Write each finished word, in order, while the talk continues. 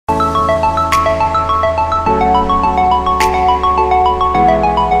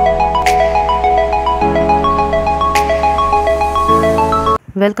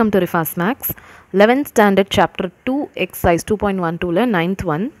Welcome to RIFAS Max 11th standard chapter 2 exercise 2.12 la 9th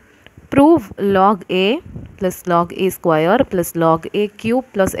one. Prove log a plus log a square plus log a cube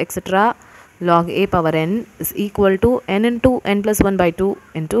plus etc log a power n is equal to n into n plus 1 by 2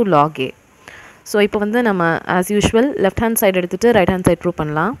 into log a. So இப்போ வந்து நம்ம as usual left hand side எடுத்துட்டு right hand side prove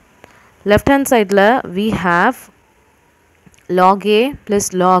பண்ணலாம். Left hand side la we have log a plus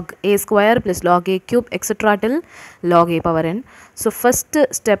log a square plus log a cube etc till log a power n. So first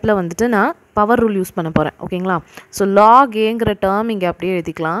step la வந்துட்டு நான் power rule use பண்ண போறேன் ஓகேங்களா. So log aங்கற term இங்க அப்படியே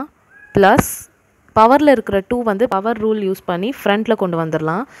எழுதிக்கலாம் plus பவர்ல இருக்கிற 2 வந்து power rule யூஸ் பண்ணி ஃப்ரண்ட்ல கொண்டு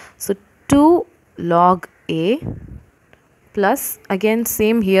வந்துறலாம். So 2 log a plus again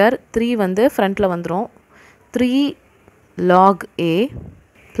same here 3 வந்து ஃப்ரண்ட்ல வந்துரும் 3 log a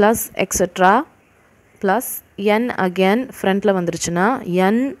plus etc plus n again front la vandiruchuna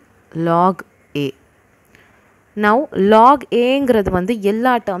n log a. Now log a ங்கிறது வந்து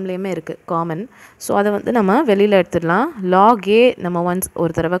எல்லா டேர்ம்லயுமே இருக்கு காமன். சோ அத வந்து நம்ம வெளியில எடுத்துடலாம். log a நம்ம once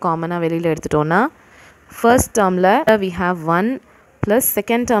ஒரு தடவை காமனா வெளியில எடுத்துட்டோம்னா first termல we have 1 plus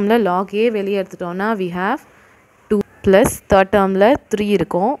second termல log a வெளிய எடுத்துட்டோம்னா we have 2 plus third termல 3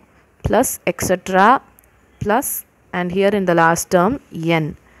 இருக்கும் plus etc plus and here in the last term n.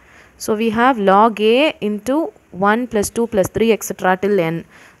 So we have log a into 1 plus 2 plus 3 etc till n.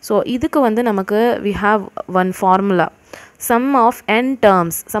 So இதுக்கு வந்து நமக்கு we have one formula. Sum of n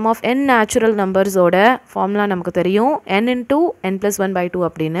terms, sum of n natural numbers ஓட formula நமக்கு தெரியும் n into n plus 1 by 2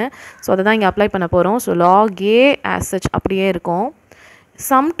 அப்படின்னு. So அதை தான் இங்க apply பண்ண போறோம். So log a as such அப்படியே இருக்கும்.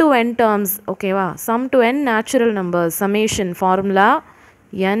 Sum to n terms, ஓகேவா? Sum to n natural numbers, summation formula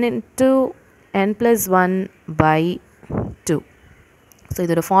n into n plus 1 by 2. So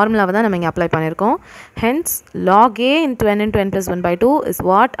இதோட ஃபார்முலாவை தான் நம்ம இங்கே அப்ளை பண்ணியிருக்கோம். Hence log a into n plus 1 by 2 is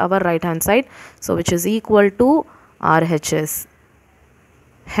what our right hand side, so which is equal to RHS.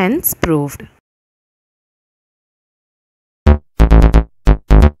 Hence proved.